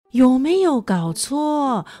有没有搞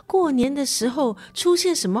错？过年的时候出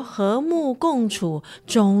现什么和睦共处、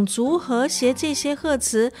种族和谐这些贺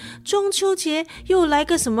词，中秋节又来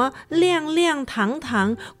个什么亮亮堂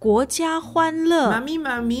堂、国家欢乐？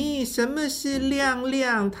妈咪，什么是亮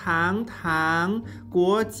亮堂堂、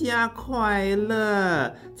国家快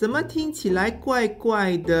乐？怎么听起来怪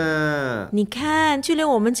怪的？你看，就连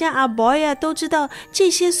我们家阿 boy 啊都知道这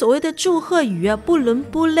些所谓的祝贺语啊，不伦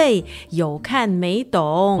不类，有看没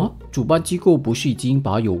懂。主办机构不是已经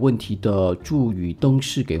把有问题的祝语灯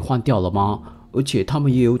饰给换掉了吗？而且他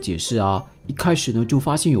们也有解释啊，一开始呢就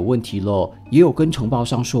发现有问题了，也有跟承包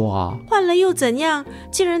商说啊。换了又怎样？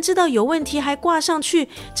既然知道有问题还挂上去，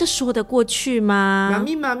这说得过去吗？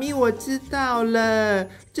妈咪，我知道了，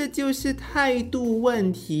这就是态度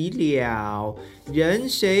问题了。人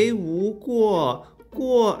谁无过，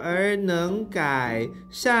过而能改，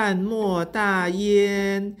善莫大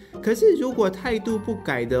焉。可是如果态度不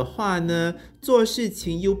改的话呢，做事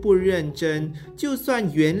情又不认真，就算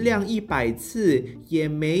原谅100次也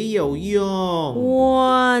没有用。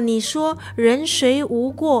哇，你说人谁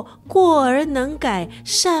无过，过而能改，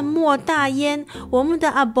善莫大焉。我们的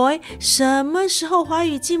阿 boy 什么时候华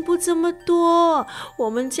语进步这么多？我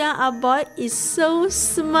们家阿 boy is so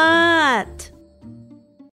smart。